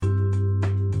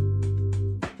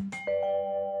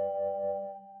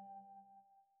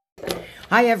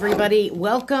Hi, everybody.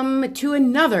 Welcome to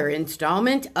another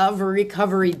installment of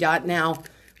Recovery.now.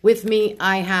 With me,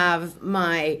 I have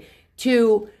my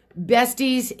two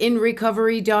besties in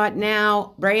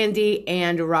Recovery.now, Brandy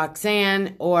and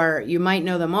Roxanne, or you might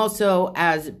know them also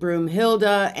as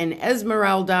Broomhilda and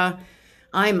Esmeralda.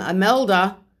 I'm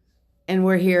Imelda, and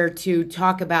we're here to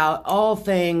talk about all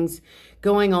things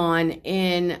going on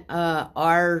in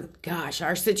our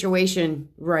situation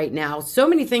right now. So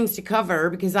many things to cover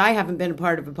because I haven't been a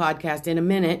part of a podcast in a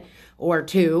minute or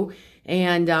two.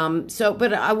 And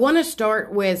but I want to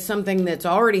start with something that's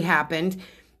already happened,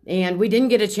 and we didn't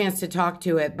get a chance to talk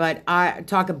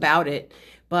about it.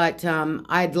 But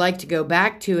I'd like to go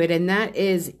back to it, and that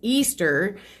is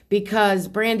Easter, because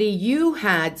Brandy, you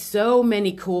had so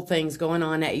many cool things going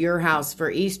on at your house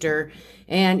for Easter.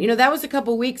 And, that was a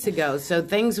couple weeks ago, so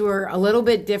things were a little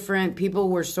bit different. People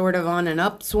were sort of on an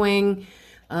upswing.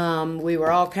 We were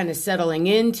all kind of settling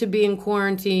into being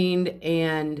quarantined.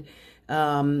 And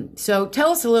so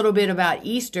tell us a little bit about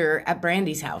Easter at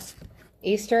Brandy's house.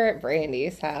 Easter at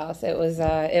Brandy's house. It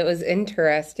was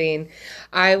interesting.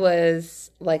 I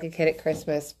was like a kid at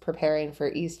Christmas preparing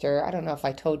for Easter. I don't know if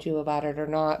I told you about it or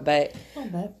not, but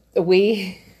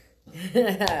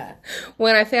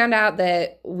when I found out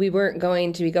that we weren't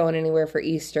going to be going anywhere for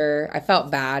Easter, I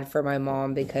felt bad for my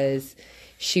mom because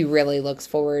she really looks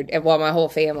forward, and well, my whole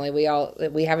family, we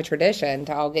have a tradition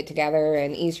to all get together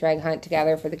and Easter egg hunt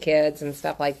together for the kids and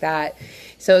stuff like that.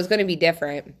 So it was going to be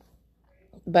different.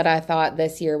 But I thought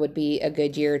this year would be a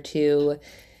good year to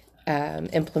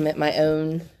implement my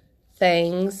own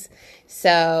things.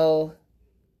 So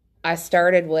I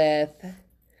started with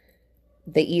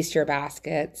the Easter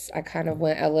baskets. I kind of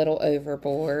went a little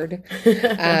overboard.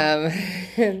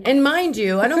 And mind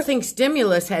you, I don't think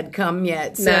stimulus had come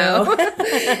yet. So.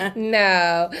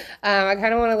 No. I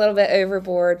kind of went a little bit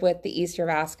overboard with the Easter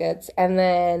baskets. And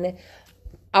then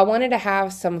I wanted to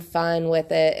have some fun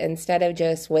with it. Instead of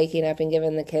just waking up and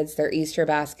giving the kids their Easter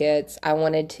baskets, I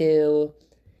wanted to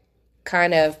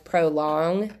kind of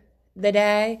prolong the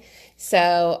day.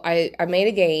 So I made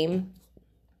a game,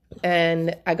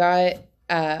 and I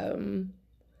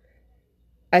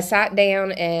sat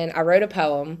down and I wrote a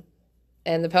poem,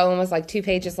 and the poem was like 2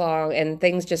 pages long, and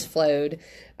things just flowed.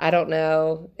 I don't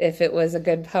know if it was a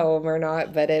good poem or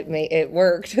not, but it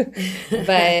worked.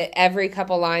 But every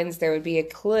couple lines there would be a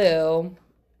clue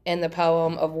in the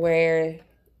poem of where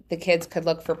the kids could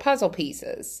look for puzzle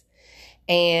pieces.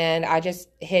 And I just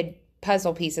hid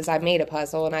puzzle pieces. I made a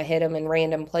puzzle and I hid them in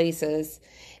random places.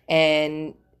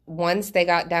 And once they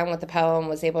got done with the poem,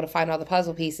 was able to find all the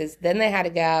puzzle pieces, then they had to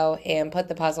go and put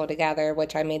the puzzle together,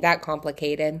 which I made that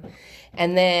complicated.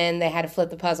 And then they had to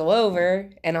flip the puzzle over,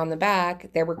 and on the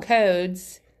back there were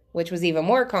codes, which was even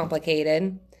more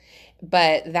complicated,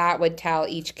 but that would tell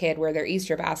each kid where their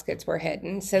Easter baskets were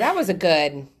hidden. So that was a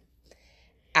good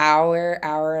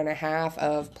hour and a half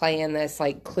of playing this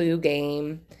like clue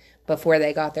game before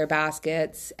they got their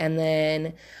baskets. And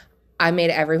then I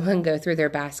made everyone go through their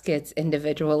baskets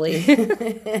individually.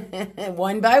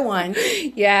 One by one.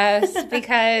 Yes,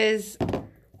 because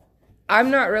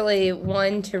I'm not really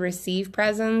one to receive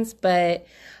presents, but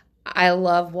I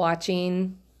love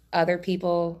watching other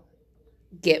people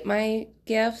get my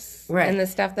gifts and the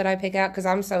stuff that I pick out, because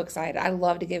I'm so excited. I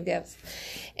love to give gifts.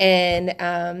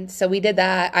 And so we did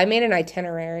that. I made an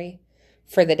itinerary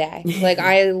for the day. Like,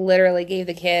 I literally gave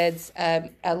the kids a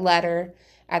letter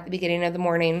at the beginning of the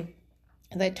morning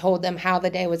that told them how the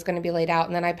day was going to be laid out.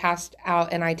 And then I passed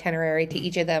out an itinerary to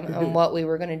each of them on what we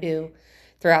were going to do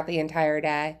throughout the entire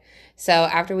day. So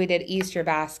after we did Easter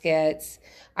baskets,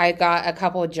 I got a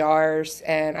couple of jars,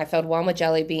 and I filled one with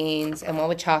jelly beans and one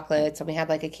with chocolates. And we had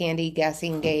like a candy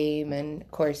guessing game. And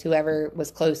of course, whoever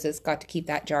was closest got to keep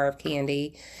that jar of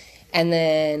candy. And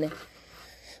then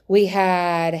we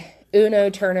had Uno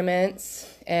tournaments,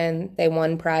 and they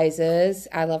won prizes.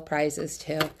 I love prizes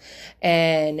too.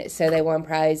 And so they won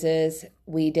prizes.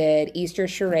 We did Easter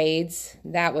charades.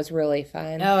 That was really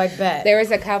fun. Oh, I bet. There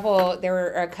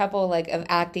were a couple like of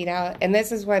acting out. And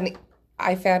this is when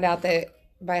I found out that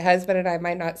my husband and I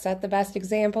might not set the best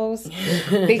examples,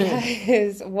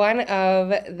 because one of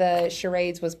the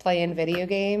charades was playing video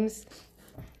games.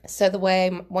 So the way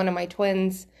one of my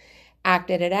twins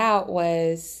acted it out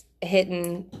was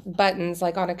hitting buttons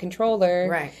like on a controller,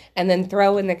 right, and then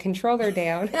throwing the controller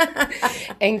down.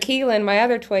 And Keelan, my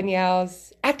other twin,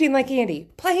 yells, "Acting like Andy,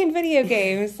 playing video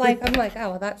games." Like, I'm like, oh,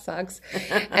 well, that sucks.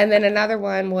 And then another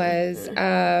one was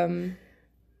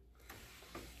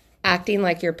acting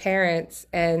like your parents.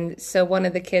 And so one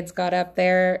of the kids got up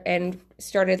there and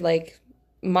started like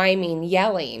miming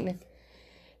yelling.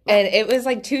 And it was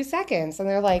like 2 seconds. And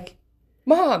they're like,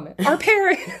 Mom, our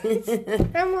parents.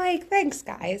 I'm like, thanks,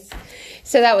 guys.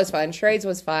 So that was fun. Charades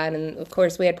was fun. And, of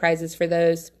course, we had prizes for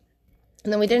those.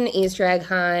 And then we did an Easter egg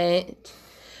hunt.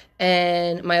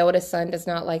 And my oldest son does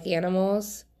not like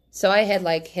animals. So I had,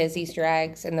 like, his Easter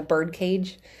eggs in the bird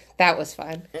cage. That was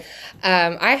fun.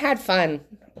 I had fun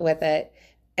with it.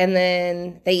 And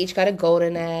then they each got a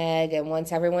golden egg. And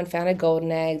once everyone found a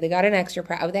golden egg, they got an extra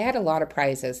prize. Oh, they had a lot of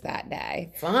prizes that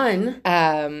day. Fun.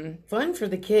 Fun for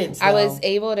the kids, though. I was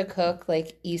able to cook,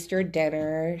 like, Easter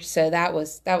dinner. So that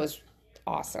was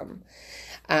awesome.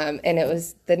 And it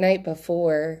was the night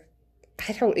before.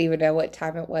 I don't even know what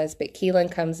time it was. But Keelan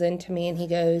comes in to me and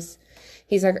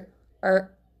he's like,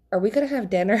 Are we going to have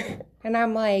dinner? And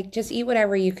I'm like, just eat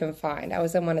whatever you can find. I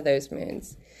was in one of those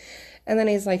moods. And then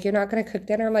he's like, you're not going to cook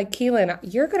dinner? I'm like, Keelan,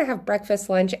 you're going to have breakfast,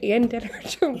 lunch, and dinner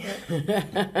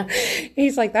tomorrow.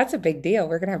 He's like, that's a big deal.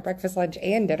 We're going to have breakfast, lunch,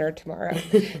 and dinner tomorrow.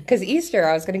 Because Easter,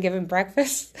 I was going to give him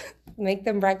breakfast, make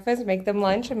them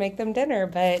lunch, and make them dinner.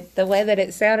 But the way that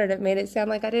it sounded, it made it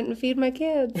sound like I didn't feed my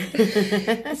kids.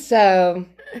 So,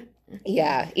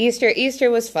 yeah, Easter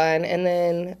was fun. And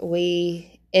then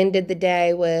we ended the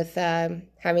day with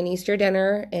having Easter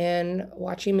dinner and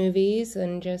watching movies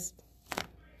and just...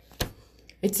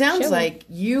 It sounds like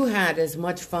you had as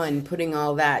much fun putting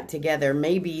all that together,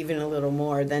 maybe even a little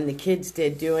more than the kids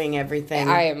did doing everything.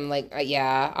 I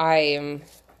am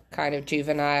kind of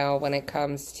juvenile when it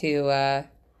comes to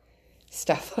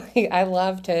stuff. I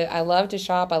love to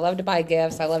shop. I love to buy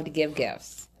gifts. I love to give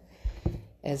gifts.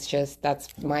 It's just,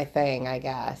 that's my thing, I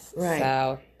guess. Right.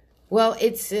 So... Well,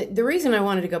 it's the reason I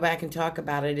wanted to go back and talk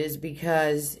about it is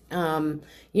because,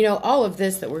 all of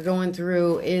this that we're going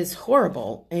through is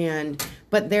horrible.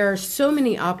 But there are so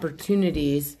many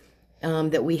opportunities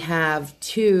that we have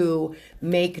to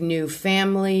make new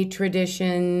family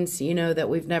traditions, that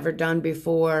we've never done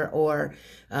before, or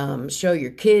show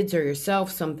your kids or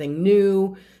yourself something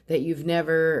new that you've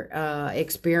never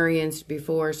experienced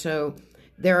before. So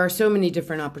there are so many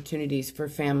different opportunities for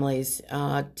families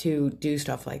to do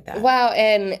stuff like that. Well,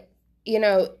 and,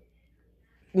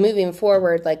 moving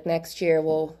forward, like next year,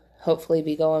 we'll hopefully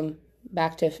be going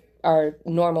back to our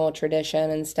normal tradition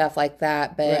and stuff like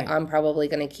that. But right. I'm probably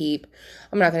going to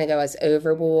I'm not going to go as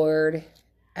overboard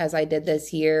as I did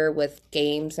this year with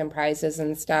games and prizes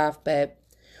and stuff. But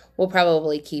we'll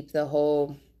probably keep the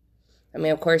whole,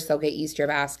 of course, they'll get Easter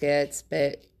baskets,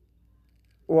 but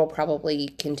we'll probably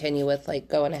continue with like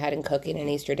going ahead and cooking an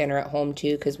Easter dinner at home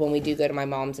too, because when we do go to my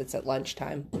mom's, it's at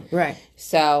lunchtime. Right.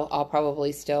 So I'll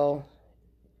probably still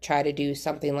try to do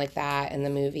something like that in the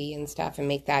movie and stuff and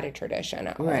make that a tradition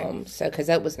at home. So, because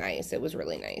that was nice. It was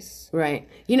really nice. Right.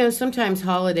 Sometimes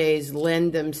holidays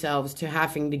lend themselves to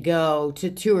having to go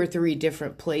to 2 or 3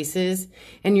 different places,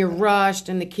 and you're rushed,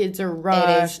 and the kids are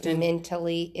rushed. It is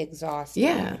mentally exhausting.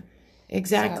 Yeah.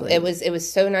 Exactly. So it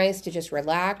was so nice to just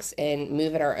relax and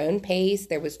move at our own pace.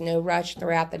 There was no rush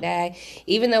throughout the day.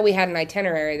 Even though we had an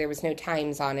itinerary, there was no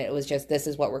times on it. It was just, this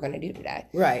is what we're going to do today.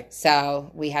 Right.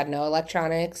 So we had no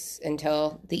electronics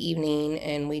until the evening,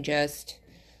 and we just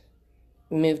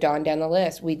moved on down the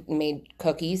list. We made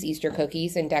cookies, Easter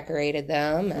cookies, and decorated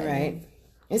them. Right.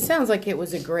 It sounds like it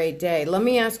was a great day. Let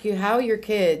me ask you how your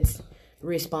kids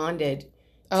responded.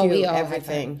 We all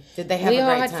everything. Had fun. Did they have a great time?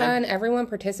 We all had fun. Everyone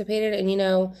participated.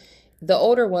 And, the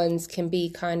older ones can be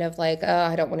kind of like, oh,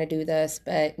 I don't want to do this.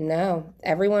 But no,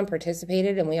 everyone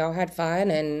participated and we all had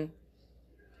fun and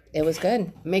it was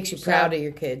good. Makes you proud of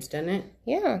your kids, doesn't it?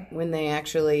 Yeah. When they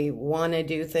actually want to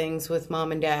do things with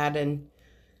mom and dad and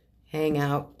hang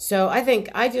out. So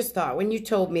I just thought when you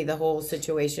told me the whole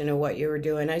situation of what you were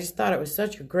doing, I just thought it was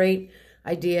such a great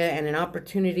idea and an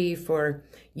opportunity for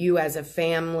you as a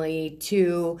family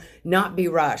to not be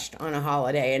rushed on a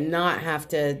holiday and not have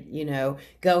to,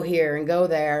 go here and go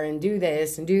there and do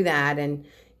this and do that. And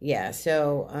yeah,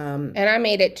 so. And I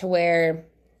made it to where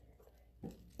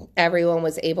everyone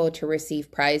was able to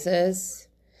receive prizes.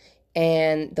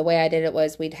 And the way I did it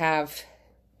was we'd have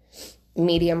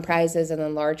medium prizes and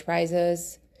then large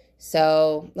prizes.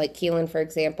 So like Keelan, for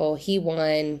example, he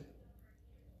won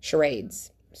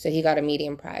charades. So he got a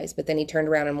medium prize, but then he turned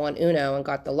around and won Uno and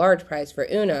got the large prize for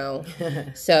Uno.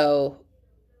 So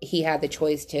he had the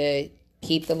choice to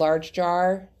keep the large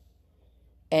jar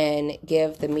and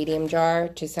give the medium jar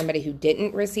to somebody who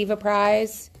didn't receive a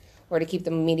prize, or to keep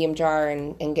the medium jar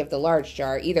and give the large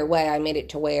jar. Either way, I made it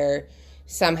to where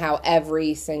somehow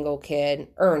every single kid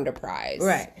earned a prize.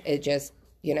 Right. It just,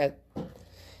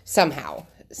 somehow.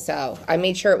 So I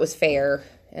made sure it was fair,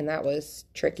 and that was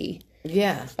tricky.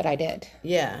 Yeah. But I did.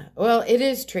 Yeah. Well, it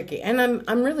is tricky. And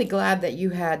I'm really glad that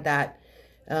you had that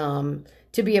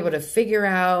to be able to figure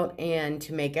out and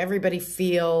to make everybody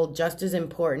feel just as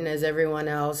important as everyone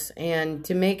else, and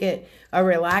to make it a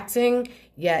relaxing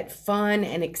yet fun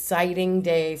and exciting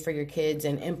day for your kids,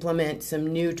 and implement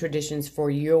some new traditions for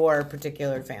your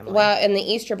particular family. Well, and the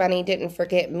Easter Bunny didn't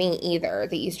forget me either.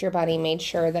 The Easter Bunny made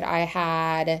sure that I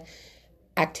had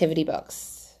activity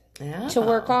books to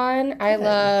work on. I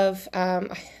love,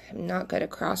 I'm not good at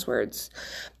crosswords,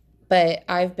 but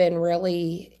I've been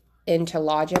really into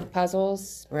logic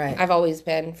puzzles. Right. I've always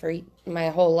been for my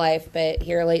whole life, but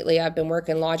here lately I've been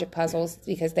working logic puzzles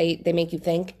because they make you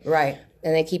think. Right.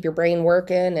 And they keep your brain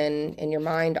working and your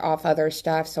mind off other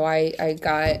stuff. So I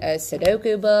got a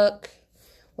Sudoku book,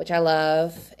 which I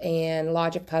love, and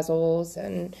logic puzzles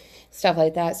and stuff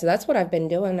like that. So that's what I've been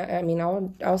doing. I mean,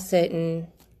 I'll sit and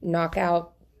knock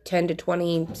out 10 to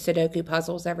 20 Sudoku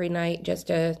puzzles every night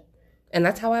and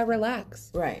that's how I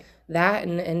relax. Right. That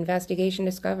and Investigation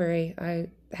Discovery. I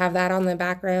have that on the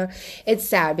background. It's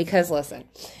sad because, listen,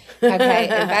 okay,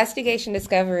 Investigation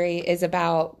Discovery is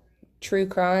about true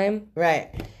crime. Right.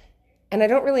 And I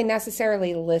don't really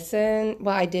necessarily listen.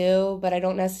 Well, I do, but I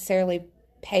don't necessarily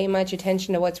pay much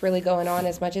attention to what's really going on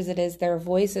as much as it is their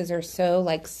voices are so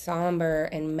like somber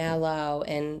and mellow,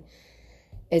 and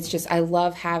it's just I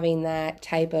love having that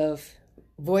type of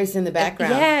voice in the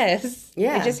background. Yes.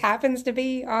 Yeah. It just happens to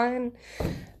be on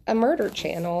a murder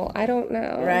channel. I don't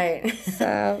know. Right.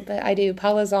 So, but I do.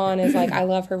 Paula Zahn is like, I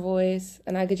love her voice,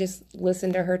 and I could just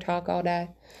listen to her talk all day.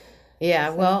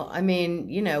 Yeah, well, I mean,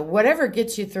 whatever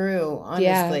gets you through,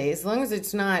 honestly, as long as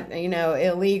it's not,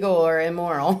 illegal or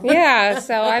immoral. Yeah,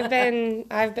 so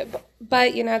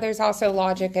but there's also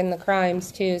logic in the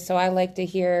crimes too, so I like to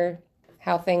hear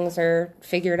how things are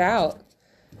figured out.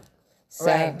 So,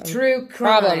 right, true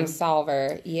crime. Problem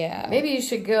solver, yeah. Maybe you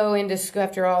should go into school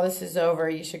after all this is over.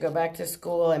 You should go back to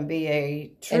school and be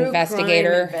a true investigator.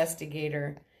 Crime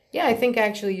investigator. Yeah, I think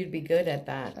actually you'd be good at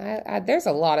that. There's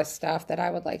a lot of stuff that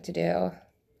I would like to do.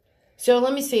 So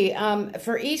let me see.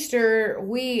 For Easter,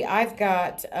 I've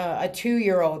got a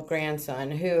 2-year-old grandson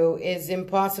who is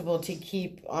impossible to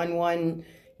keep on one,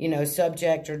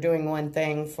 subject or doing one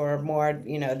thing for more,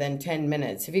 than 10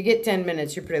 minutes. If you get 10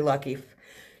 minutes, you're pretty lucky.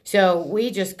 So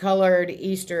we just colored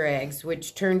Easter eggs,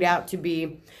 which turned out to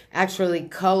be actually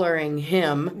coloring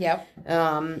him. Yep.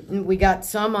 We got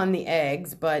some on the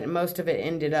eggs, but most of it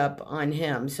ended up on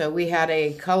him. So we had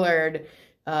a colored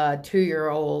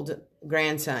 2-year-old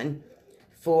grandson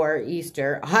for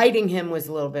Easter. Hiding him was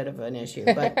a little bit of an issue,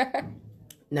 but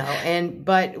no.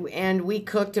 And we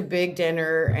cooked a big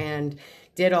dinner and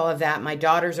did all of that. My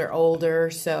daughters are older,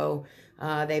 so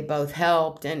they both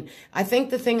helped. And I think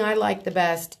the thing I liked the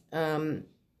best,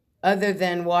 other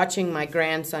than watching my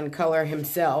grandson color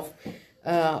himself,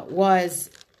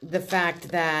 was the fact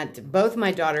that both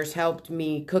my daughters helped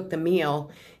me cook the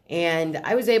meal. And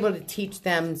I was able to teach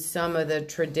them some of the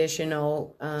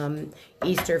traditional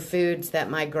Easter foods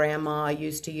that my grandma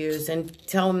used to use, and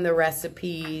tell them the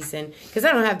recipes. And because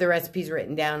I don't have the recipes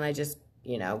written down, I just,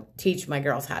 teach my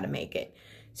girls how to make it.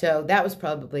 So that was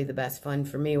probably the best fun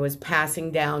for me, was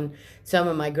passing down some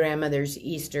of my grandmother's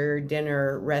Easter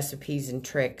dinner recipes and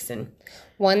tricks. And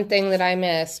one thing that I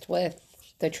missed with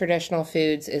the traditional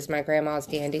foods is my grandma's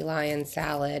dandelion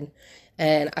salad.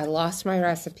 And I lost my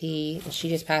recipe. She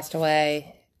just passed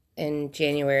away in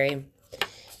January.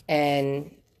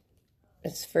 And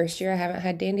it's the first year I haven't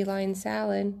had dandelion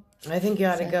salad. I think you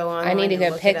ought to go on. I need to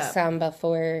go pick some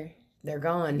before they're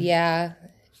gone. Yeah.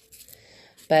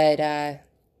 But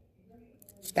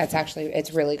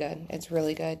it's really good. It's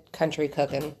really good country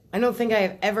cooking. I don't think I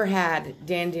have ever had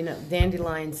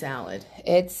dandelion salad.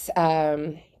 It's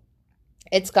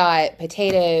got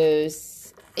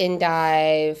potatoes,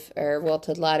 endive or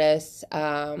wilted lettuce,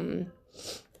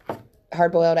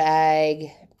 hard-boiled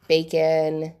egg,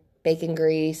 bacon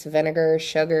grease, vinegar,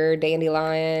 sugar,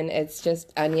 dandelion. It's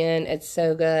just onion. It's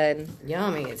so good.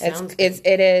 Yummy. It sounds good.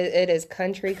 It is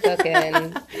country cooking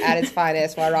at its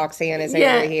finest, while Roxanne is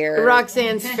over here.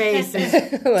 Roxanne's face is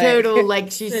total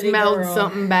like she smelled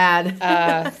something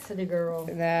bad. City girl.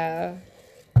 No.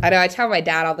 I know. I tell my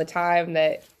dad all the time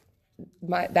that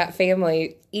that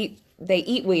family eat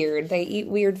weird. They eat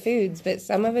weird foods, but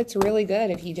some of it's really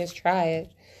good if you just try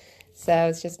it. So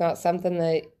it's just not something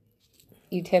that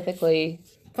you typically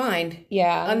find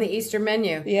on the Easter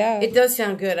menu. Yeah. It does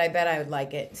sound good. I bet I would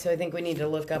like it. So I think we need to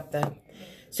look up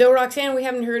So Roxanne, we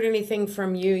haven't heard anything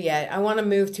from you yet. I want to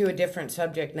move to a different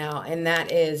subject now, and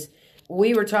that is,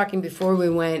 we were talking before we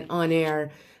went on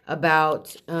air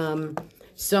about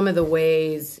some of the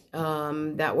ways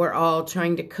that we're all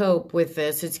trying to cope with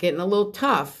this. It's getting a little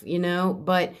tough,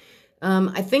 but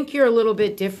I think you're a little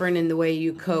bit different in the way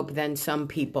you cope than some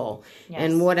people. Yes.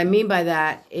 And what I mean by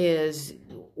that is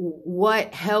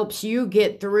what helps you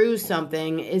get through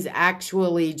something is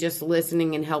actually just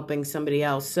listening and helping somebody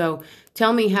else. So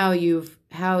tell me how you've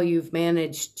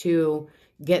managed to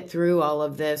get through all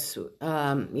of this,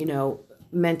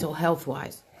 mental health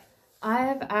wise. I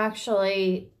have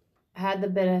actually had the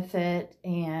benefit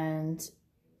and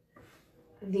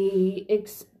the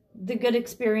good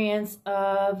experience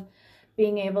of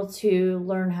being able to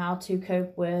learn how to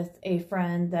cope with a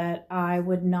friend that I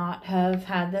would not have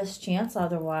had this chance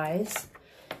otherwise.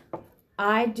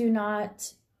 I do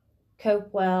not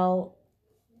cope well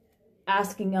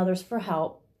asking others for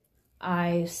help.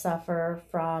 I suffer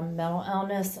from mental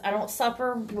illness. I don't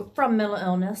suffer from mental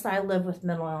illness. I live with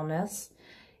mental illness.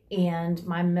 And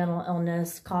my mental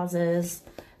illness causes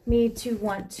me to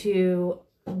want to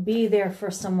be there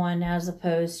for someone as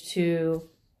opposed to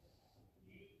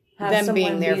have Them someone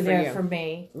being there be for there you. for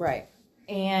me. Right.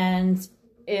 And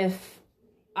if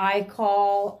I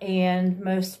call, and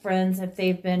most friends, if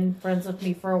they've been friends with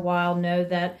me for a while, know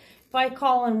that if I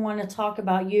call and want to talk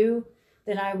about you,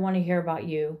 then I want to hear about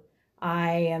you.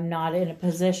 I am not in a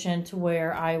position to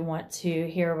where I want to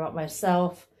hear about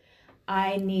myself.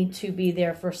 I need to be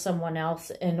there for someone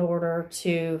else in order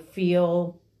to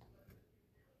feel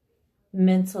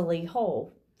mentally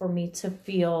whole, for me to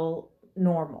feel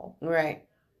normal. Right.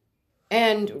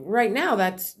 And right now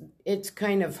it's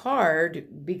kind of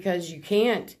hard because you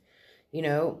can't,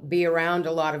 be around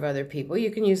a lot of other people.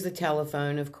 You can use the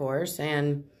telephone, of course.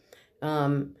 And,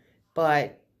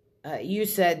 but you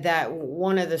said that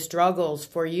one of the struggles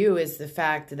for you is the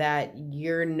fact that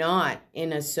you're not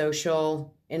in a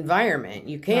social environment.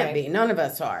 You can't be. None of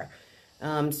us are.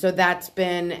 So that's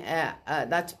been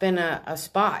a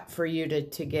spot for you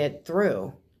to get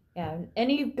through. Yeah,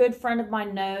 any good friend of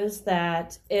mine knows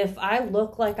that if I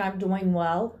look like I'm doing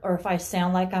well, or if I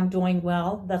sound like I'm doing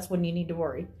well, that's when you need to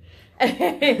worry.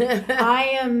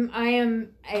 I am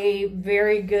a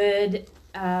very good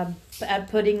at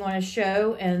putting on a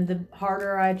show, and the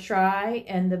harder I try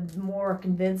and the more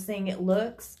convincing it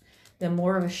looks, the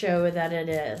more of a show that it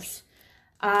is.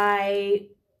 I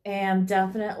am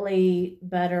definitely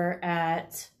better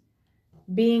at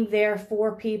being there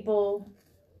for people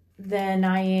than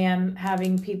I am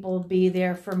having people be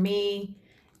there for me.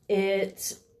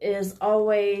 It is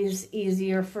always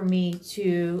easier for me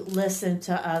to listen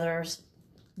to others.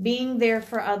 Being there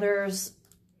for others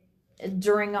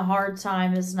during a hard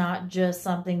time is not just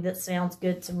something that sounds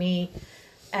good to me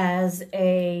as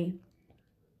a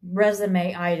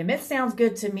resume item. It sounds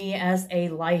good to me as a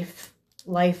life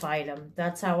item.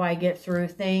 That's how I get through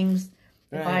things.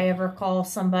 Right. If I ever call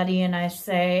somebody and I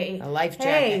say, a life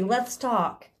jacket. Hey, let's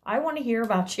talk. I want to hear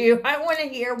about you. I want to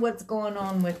hear what's going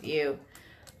on with you.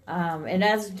 And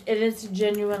it's a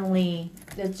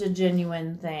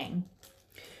genuine thing.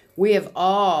 We have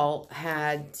all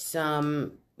had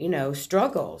some,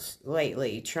 struggles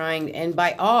lately and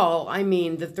by all, I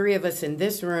mean the three of us in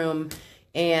this room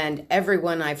and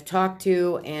everyone I've talked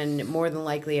to, and more than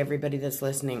likely everybody that's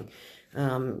listening.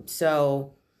 And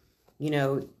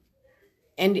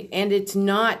it's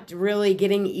not really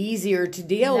getting easier to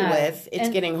deal with. It's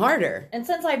getting harder. And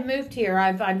since I've moved here,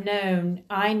 I've known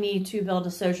I need to build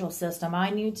a social system.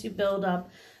 I need to build up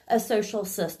a social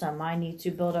system. I need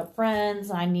to build up friends.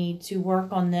 I need to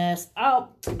work on this. I'll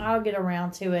get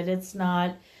around to it. It's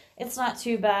not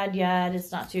too bad yet.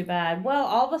 It's not too bad. Well,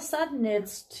 all of a sudden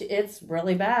it's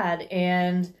really bad,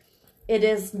 and it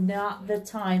is not the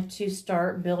time to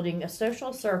start building a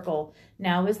social circle.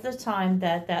 Now is the time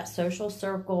that social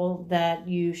circle that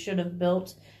you should have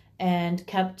built and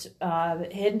kept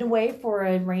hidden away for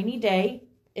a rainy day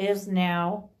is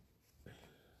now.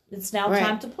 It's now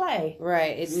time to play.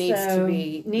 Right. It needs to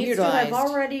be utilized. To have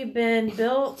already been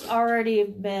built, already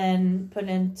been put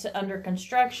under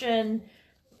construction,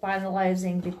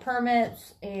 finalizing the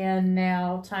permits, and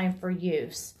now time for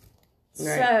use.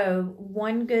 Right. So,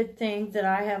 one good thing that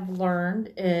I have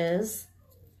learned is,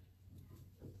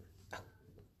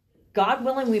 God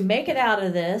willing, we make it out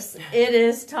of this. It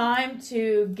is time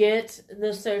to get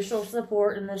the social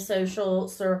support and the social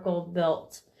circle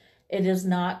built. It is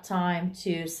not time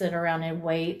to sit around and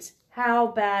wait how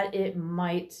bad it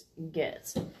might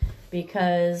get.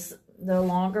 Because the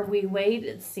longer we wait,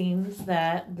 it seems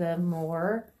that the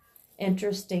more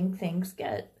interesting things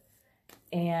get.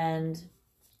 And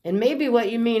maybe what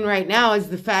you mean right now is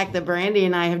the fact that Brandy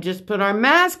and I have just put our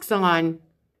masks on.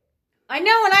 I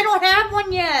know, and I don't have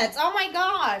one yet. Oh my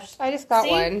gosh. I just got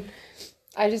one.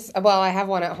 I have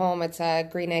one at home. It's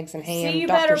green eggs and ham. See, you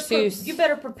Dr. better Seuss. you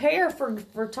better prepare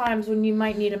for times when you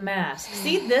might need a mask.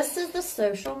 See, this is the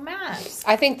social mask.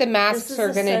 I think the masks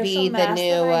are going to be the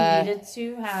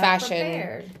new fashion.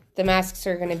 Prepared. The masks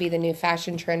are going to be the new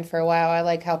fashion trend for a while. I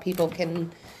like how people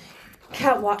can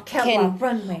catwalk,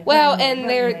 runway. Well, runway, and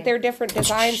runway. they're different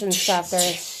designs and stuff.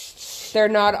 They're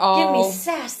not all Give me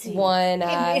sassy. one.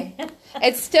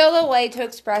 It's still a way to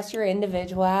express your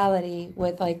individuality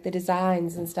with like the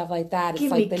designs and stuff like that. It's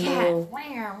Give like me the cat. new.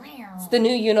 It's the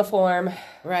new uniform.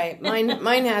 Right.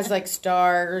 Mine has like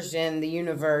stars and the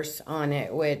universe on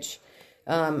it, which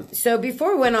so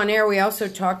before we went on air, we also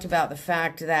talked about the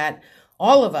fact that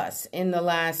all of us in the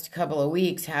last couple of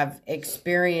weeks have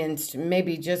experienced,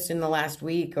 maybe just in the last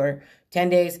week or 10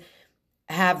 days,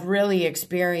 have really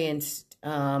experienced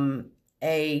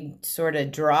a sort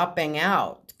of dropping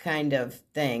out kind of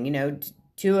thing. You know,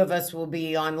 two of us will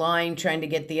be online trying to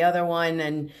get the other one,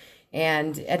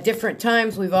 and at different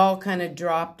times we've all kind of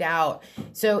dropped out.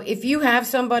 So if you have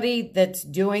somebody that's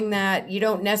doing that, you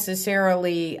don't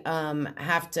necessarily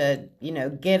have to, you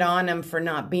know, get on them for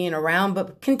not being around,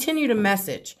 but continue to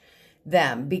message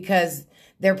them, because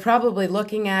they're probably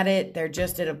looking at it. They're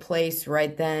just at a place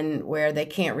right then where they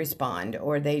can't respond,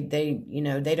 or they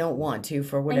don't want to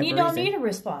for whatever reason. And you don't need a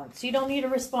response. You don't need a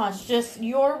response. Just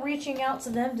your reaching out to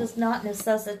them does not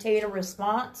necessitate a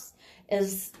response.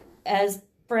 As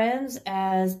friends,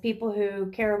 as people who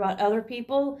care about other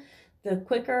people, the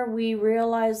quicker we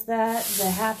realize that, the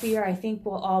happier I think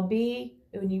we'll all be.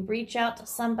 When you reach out to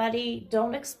somebody,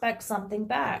 don't expect something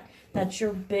back. That's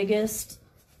your biggest.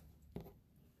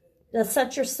 That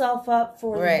sets yourself up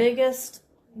for Right. the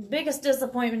biggest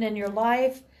disappointment in your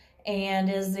life, and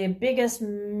is the biggest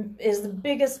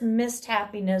missed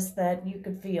happiness that you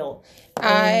could feel.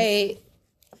 I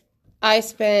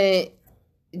spent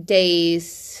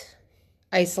days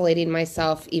isolating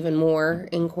myself even more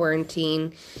in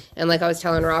quarantine, and like I was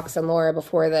telling Rox and Laura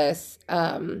before this,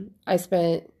 I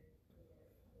spent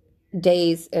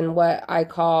days in what I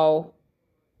call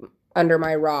under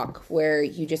my rock, where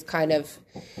you just kind of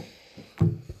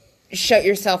shut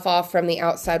yourself off from the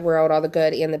outside world, all the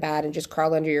good and the bad, and just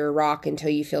crawl under your rock until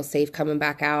you feel safe coming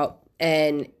back out.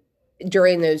 And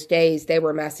during those days, they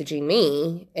were messaging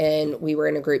me, and we were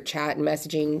in a group chat and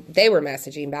they were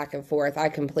messaging back and forth. I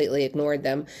completely ignored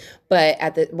them. But I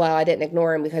didn't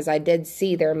ignore them because I did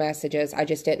see their messages. I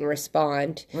just didn't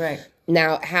respond. Right.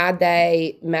 Now, had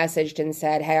they messaged and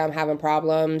said, hey, I'm having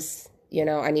problems, you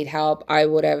know, I need help, I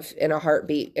would have in a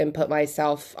heartbeat and put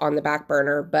myself on the back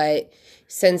burner. But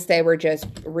since they were just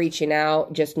reaching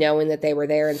out, just knowing that they were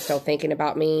there and still thinking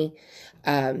about me,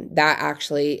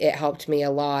 it helped me a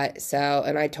lot. So,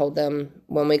 and I told them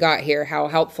when we got here how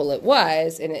helpful it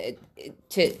was, and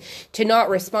to not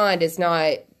respond is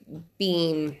not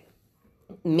being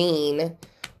mean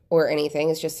or anything.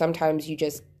 It's just sometimes you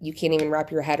can't even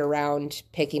wrap your head around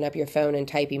picking up your phone and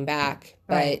typing back.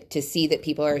 Right. But to see that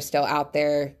people are still out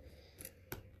there,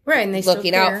 right, and they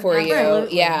looking still out care. for you,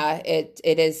 Absolutely. yeah,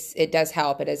 it does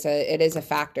help. It is a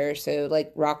factor. So,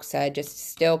 like Rock said, just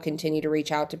still continue to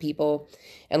reach out to people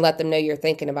and let them know you're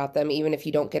thinking about them, even if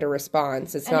you don't get a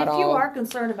response. It's not all. And if you are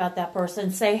concerned about that person,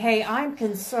 say, "Hey, I'm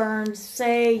concerned."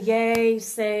 Say, "Yay!"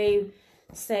 Say,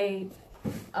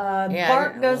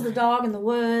 "Bark goes the dog in the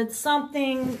woods."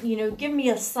 Something, give me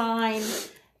a sign.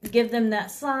 Give them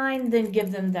that sign, then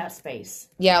give them that space.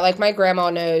 Yeah, like my grandma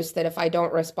knows that if I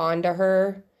don't respond to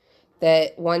her,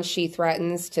 that once she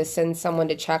threatens to send someone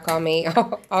to check on me,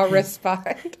 I'll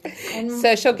respond.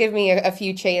 So she'll give me a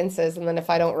few chances, and then if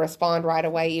I don't respond right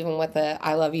away, even with a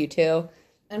 "I love you too,"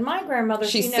 and my grandmother,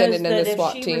 she knows that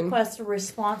if she requests a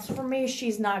response from me,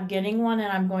 she's not getting one,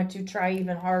 and I'm going to try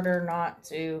even harder not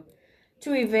to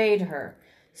evade her.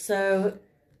 So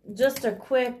just a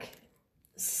quick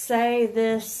say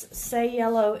this, say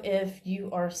yellow if you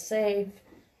are safe,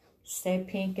 say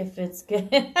pink if it's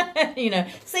good,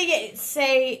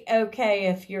 say okay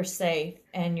if you're safe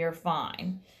and you're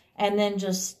fine, and then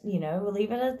just,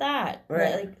 leave it at that.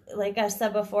 Right. Like I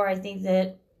said before, I think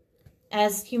that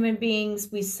as human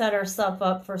beings, we set ourselves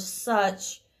up for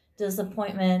such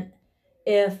disappointment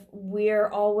if we're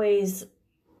always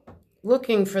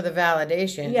looking for the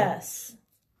validation. Yes.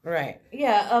 Right.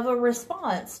 Yeah, of a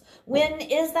response. When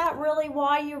is that really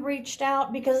why you reached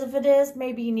out? Because if it is,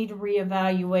 maybe you need to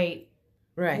reevaluate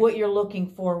what you're looking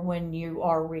for when you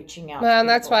are reaching out. Well, and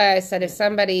that's why I said if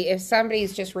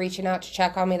somebody's just reaching out to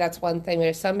check on me, that's one thing. But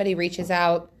if somebody reaches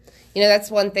out,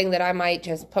 that's one thing that I might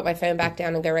just put my phone back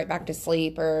down and go right back to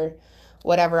sleep or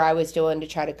whatever I was doing to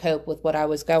try to cope with what I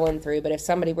was going through. But if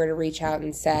somebody were to reach out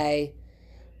and say,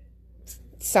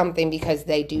 something because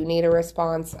they do need a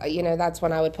response, that's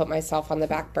when I would put myself on the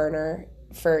back burner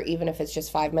for even if it's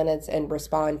just 5 minutes and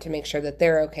respond to make sure that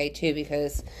they're okay too,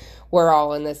 because we're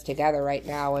all in this together right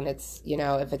now. And it's,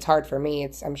 if it's hard for me,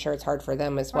 I'm sure it's hard for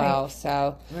them as well. Right.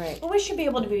 So, Well, we should be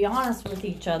able to be honest with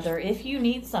each other. If you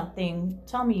need something,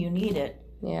 tell me you need it.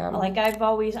 yeah. Like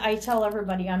I tell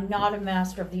everybody, I'm not a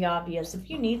master of the obvious. If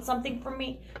you need something from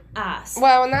me, ask.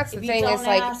 Well, and that's the If you thing don't is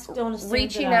like ask, don't assume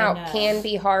reaching that I out know. can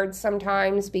be hard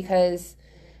sometimes because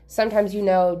sometimes you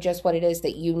know just what it is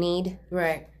that you need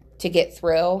Right. to get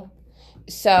through.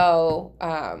 So,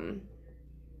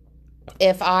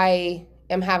 if I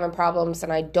am having problems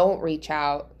and I don't reach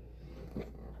out,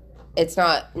 it's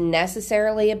not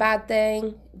necessarily a bad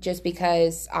thing just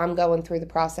because I'm going through the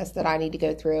process that I need to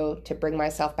go through to bring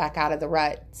myself back out of the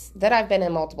ruts that I've been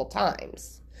in multiple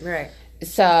times. Right.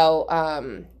 So,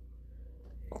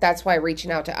 that's why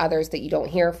reaching out to others that you don't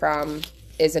hear from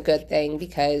is a good thing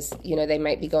because, they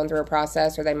might be going through a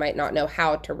process or they might not know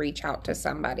how to reach out to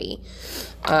somebody.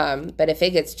 But if it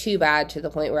gets too bad to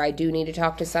the point where I do need to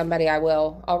talk to somebody,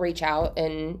 I'll reach out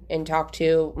and talk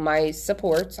to my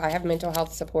supports. I have mental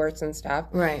health supports and stuff.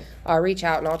 Right. I'll reach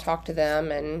out and I'll talk to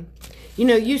them. And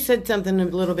You said something a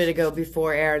little bit ago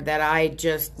before air that I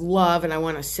just love, and I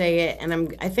want to say it,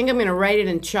 and I think I'm going to write it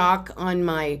in chalk on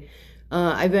my.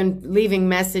 I've been leaving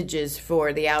messages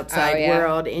for the outside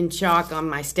world in chalk on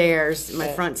my stairs, my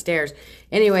front stairs.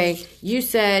 Anyway, you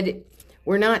said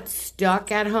we're not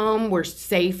stuck at home, we're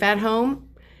safe at home.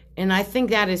 And I think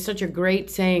that is such a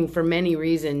great saying for many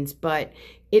reasons, but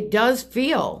it does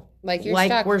feel like you're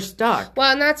stuck. We're stuck.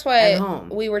 Well, and that's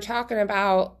what we were talking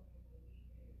about.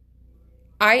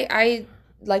 I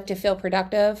like to feel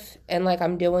productive and like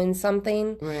I'm doing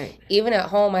something. Right. Even at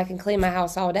home, I can clean my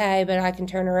house all day, but I can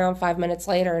turn around 5 minutes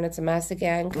later and it's a mess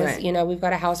again because, we've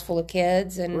got a house full of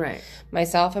kids and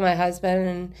myself and my husband,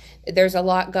 and there's a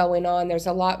lot going on. There's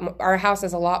a lot. Our house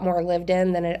is a lot more lived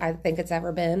in than I think it's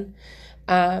ever been.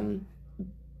 But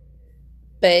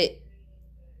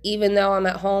even though I'm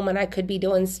at home and I could be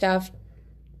doing stuff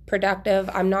productive,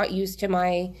 I'm not used to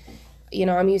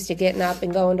I'm used to getting up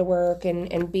and going to work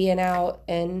and being out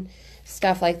and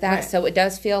stuff like that. Right. So it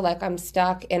does feel like I'm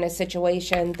stuck in a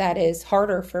situation that is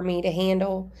harder for me to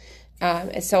handle.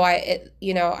 So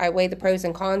I weigh the pros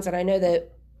and cons, and I know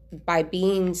that by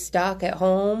being stuck at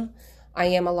home, I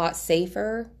am a lot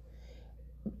safer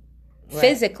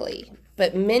physically,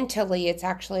 but mentally it's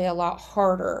actually a lot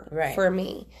harder for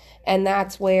me. And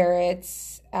that's where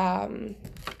it's,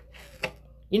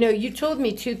 you told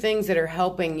me two things that are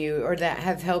helping you or that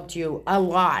have helped you a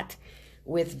lot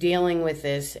with dealing with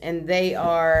this, and they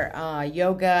are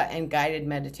yoga and guided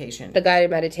meditation. The guided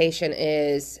meditation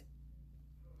is,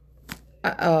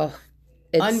 it's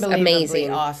unbelievably amazing.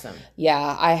 Awesome.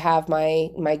 Yeah, I have my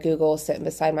Google sitting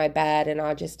beside my bed, and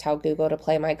I'll just tell Google to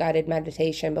play my guided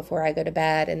meditation before I go to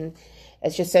bed, and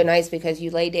it's just so nice because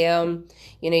you lay down,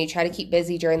 you try to keep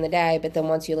busy during the day, but then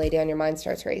once you lay down, your mind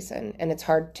starts racing. And it's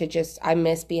hard to I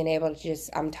miss being able to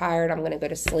I'm tired, I'm going to go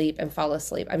to sleep and fall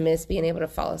asleep. I miss being able to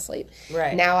fall asleep.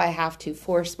 Right. Now I have to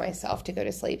force myself to go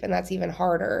to sleep, and that's even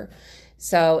harder.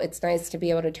 So it's nice to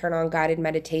be able to turn on guided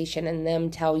meditation and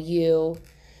them tell you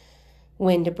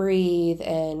when to breathe,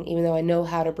 and even though I know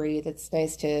how to breathe, it's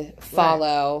nice to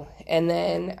follow. Right. And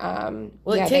then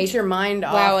it takes your mind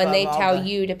off. Well, and they tell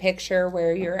you to picture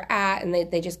where you're at, and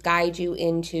they just guide you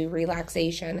into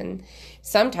relaxation. And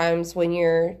sometimes when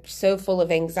you're so full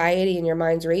of anxiety and your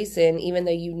mind's racing, even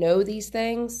though you know these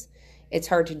things, it's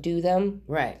hard to do them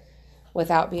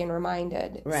without being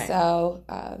reminded. So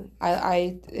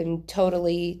I am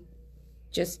totally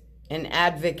just an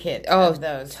advocate of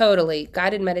those. Totally.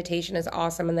 Guided meditation is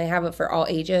awesome, and they have it for all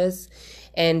ages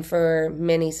and for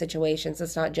many situations.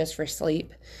 It's not just for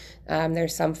sleep.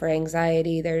 There's some for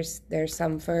anxiety. There's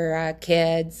some for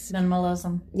kids.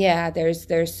 Minimalism. Yeah,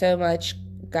 there's so much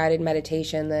guided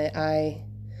meditation that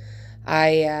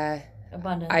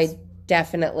Abundance. I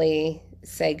definitely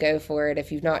say go for it.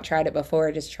 If you've not tried it before,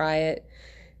 just try it.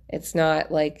 It's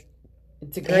not like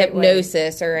it's a great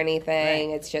hypnosis or anything.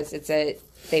 Right. It's just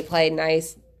they play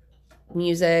nice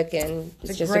music, and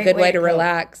it's just a good way to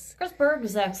relax. Chris Berg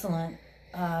is excellent.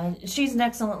 She's an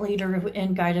excellent leader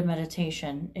in guided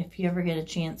meditation. If you ever get a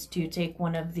chance to take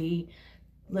one of the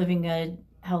Living a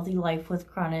Healthy Life with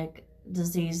Chronic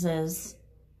Diseases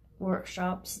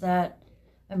workshops that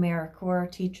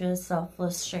AmeriCorps teaches,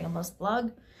 selfless, shameless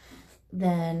plug,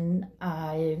 then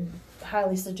I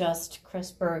highly suggest Chris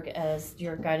Berg as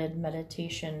your guided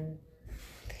meditation.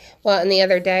 Well, and the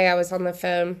other day I was on the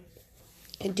phone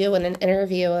doing an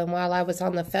interview, and while I was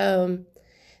on the phone,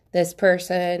 this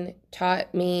person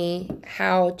taught me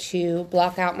how to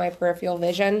block out my peripheral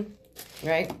vision.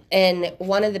 Right. And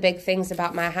one of the big things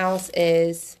about my house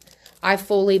is I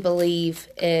fully believe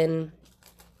in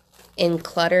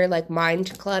clutter, like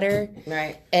mind clutter.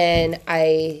 Right. And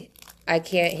I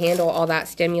can't handle all that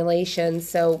stimulation.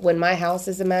 So when my house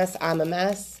is a mess, I'm a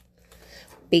mess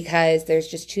because there's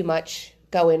just too much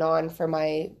going on for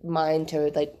my mind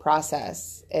to like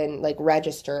process and like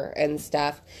register and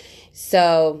stuff.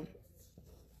 So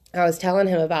I was telling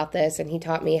him about this, and he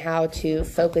taught me how to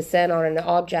focus in on an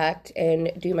object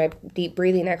and do my deep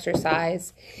breathing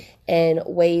exercise and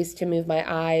ways to move my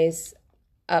eyes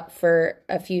up for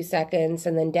a few seconds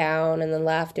and then down and then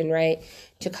left and right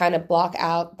to kind of block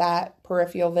out that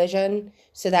peripheral vision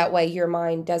so that way your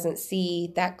mind doesn't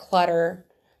see that clutter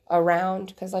around.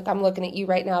 Because like I'm looking at you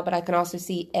right now, but I can also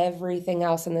see everything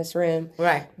else in this room.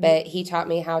 Right. But he taught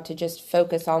me how to just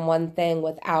focus on one thing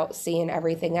without seeing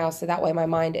everything else, so that way my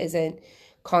mind isn't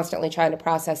constantly trying to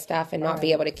process stuff and not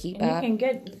be able to keep up.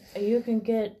 You can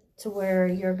get to where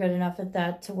you're good enough at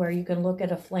that to where you can look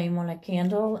at a flame on a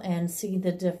candle and see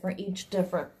each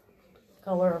different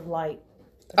color of light.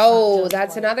 Oh,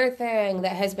 that's another thing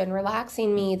that has been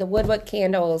relaxing me. The woodwick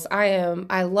candles.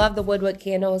 I love the woodwick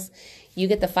candles. You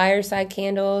get the fireside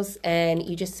candles and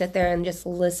you just sit there and just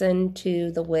listen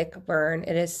to the wick burn.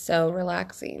 It is so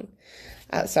relaxing.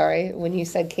 Sorry, when you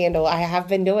said candle, I have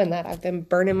been doing that. I've been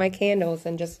burning my candles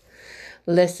and just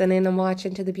listening and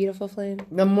watching to the beautiful flame.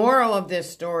 The moral of this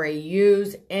story,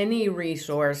 use any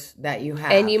resource that you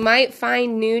have. And you might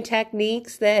find new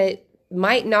techniques that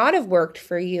might not have worked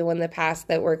for you in the past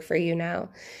that work for you now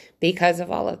because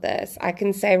of all of this. I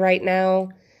can say right now,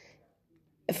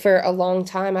 for a long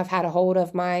time, I've had a hold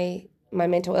of my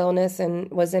mental illness and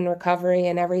was in recovery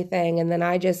and everything. And then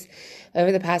I just,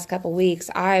 over the past couple weeks,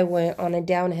 I went on a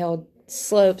downhill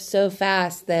slope so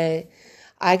fast that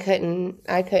I couldn't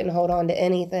hold on to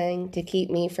anything to keep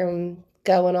me from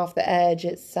going off the edge.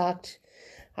 It sucked.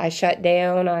 I shut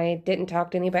down. I didn't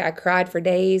talk to anybody. I cried for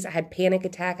days. I had panic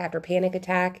attack after panic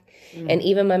attack. And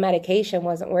even my medication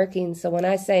wasn't working. So when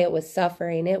I say it was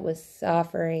suffering, it was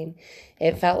suffering.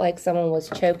 It felt like someone was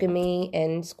choking me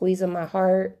and squeezing my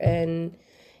heart. And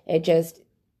it just,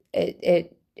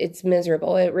 it's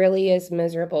miserable. It really is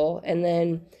miserable. And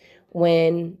then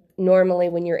normally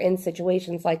when you're in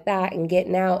situations like that and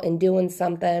getting out and doing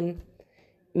something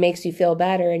makes you feel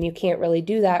better and you can't really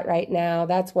do that right now,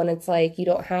 that's when it's like you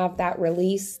don't have that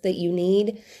release that you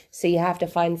need, so you have to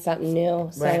find something new.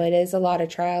 So it is a lot of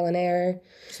trial and error.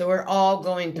 So we're all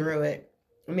going through it.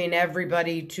 I mean,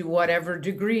 everybody to whatever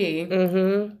degree.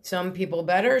 Mm-hmm. Some people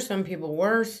better, some people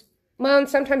worse. Well, and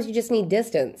sometimes you just need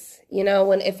distance. You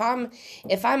know, if I'm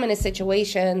in a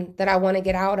situation that I want to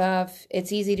get out of,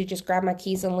 it's easy to just grab my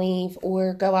keys and leave,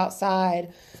 or go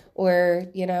outside, or,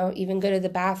 you know, even go to the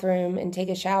bathroom and take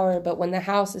a shower. But when the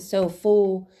house is so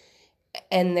full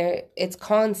and it's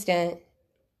constant,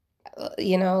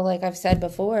 you know, like I've said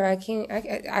before,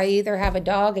 I either have a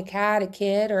dog, a cat, a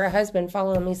kid, or a husband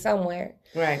following me somewhere.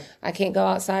 Right. I can't go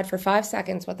outside for 5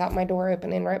 seconds without my door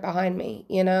opening right behind me,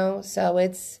 you know? So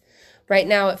right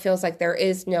now it feels like there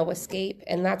is no escape,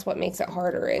 and that's what makes it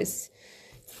harder is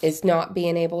not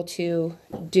being able to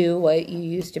do what you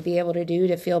used to be able to do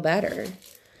to feel better.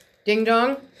 Ding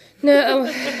dong. No.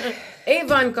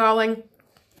 Avon calling.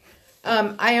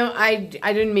 I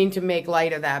didn't mean to make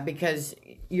light of that, because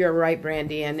you're right,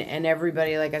 Brandy, and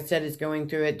everybody, like I said, is going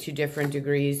through it to different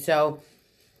degrees. So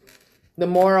the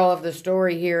moral of the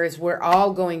story here is we're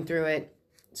all going through it.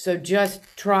 So just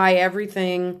try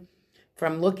everything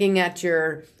from looking at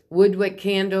your woodwick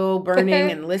candle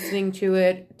burning and listening to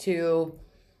it to,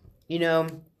 you know,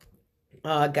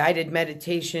 guided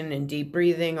meditation and deep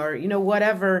breathing, or, you know,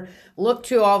 whatever. Look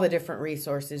to all the different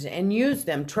resources and use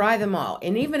them. Try them all.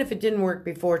 And even if it didn't work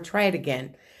before, try it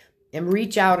again and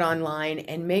reach out online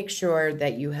and make sure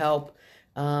that you help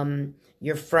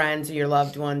your friends, your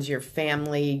loved ones, your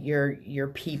family, your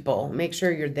people. Make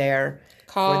sure you're there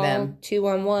for them. Call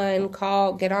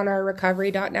 211, get on our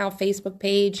recovery.now Facebook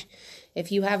page. If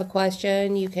you have a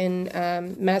question, you can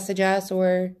message us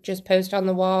or just post on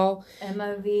the wall.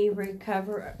 MOV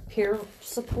Recover Peer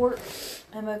Support.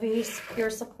 MOV Peer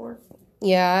Support.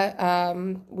 Yeah,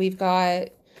 we've got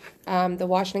the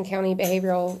Washington County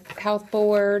Behavioral Health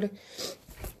Board.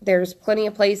 There's plenty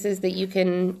of places that you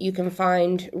can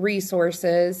find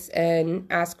resources and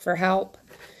ask for help.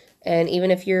 And even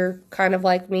if you're kind of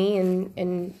like me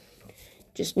and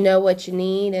just know what you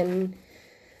need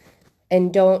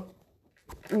and don't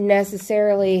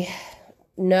necessarily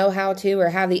know how to or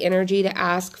have the energy to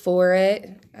ask for it.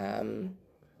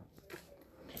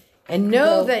 And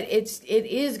know that it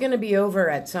is going to be over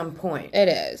at some point. It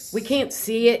is. We can't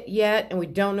see it yet, and we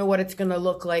don't know what it's going to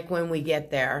look like when we get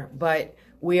there, but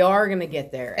we are going to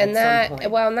get there and at some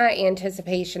point. Well, and that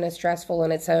anticipation is stressful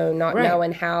in its own, not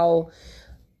knowing how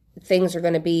things are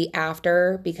going to be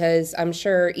after, because I'm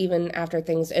sure even after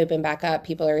things open back up,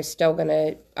 people are still going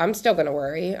to, I'm still going to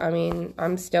worry. I mean,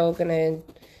 I'm still going to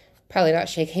probably not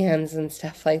shake hands and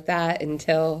stuff like that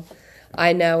until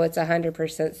I know it's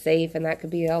 100% safe, and that could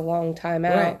be a long time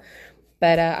out. Right.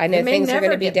 But I know things are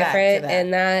going to be different,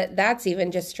 and that's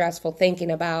even just stressful thinking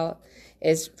about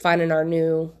is finding our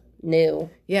new.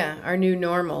 Yeah, our new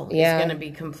normal is going to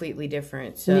be completely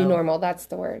different. So. New normal, that's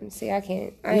the word. See, I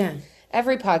can't.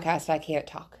 Every podcast, I can't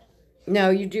talk. No,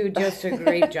 you do just a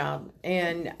great job.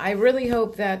 And I really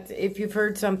hope that if you've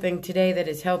heard something today that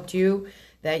has helped you,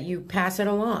 that you pass it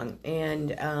along.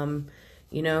 And,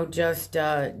 just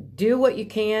do what you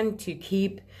can to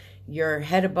keep your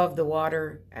head above the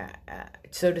water,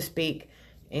 so to speak.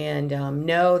 And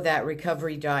know that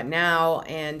recovery.now,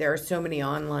 and there are so many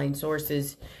online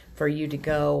sources for you to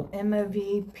go.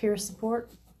 MOV Peer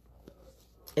Support.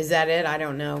 Is that it? I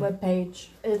don't know. Webpage.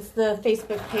 It's the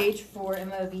Facebook page for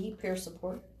MOV Peer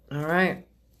Support. All right.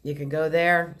 You can go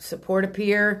there, support a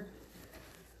peer.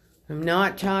 I'm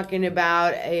not talking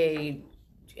about a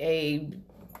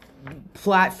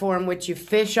platform which you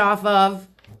fish off of.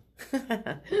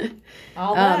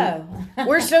 Although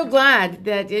we're so glad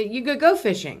that you could go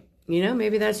fishing.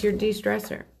 Maybe that's your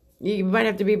de-stressor. You might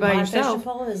have to be by yourself. My fishing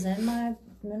pole is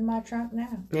in my trunk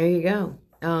now. There you go.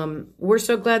 We're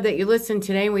so glad that you listened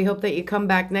today. We hope that you come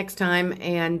back next time.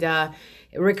 And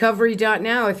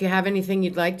recovery.now, if you have anything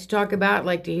you'd like to talk about,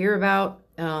 like to hear about,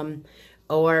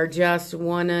 or just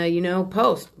want to,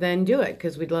 post, then do it,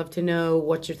 because we'd love to know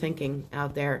what you're thinking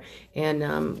out there.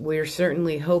 And we're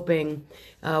certainly hoping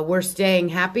we're staying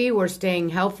happy, we're staying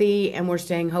healthy, and we're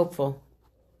staying hopeful.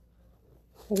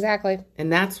 Exactly.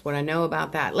 And that's what I know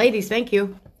about that. Ladies, thank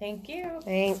you. Thank you.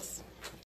 Thanks.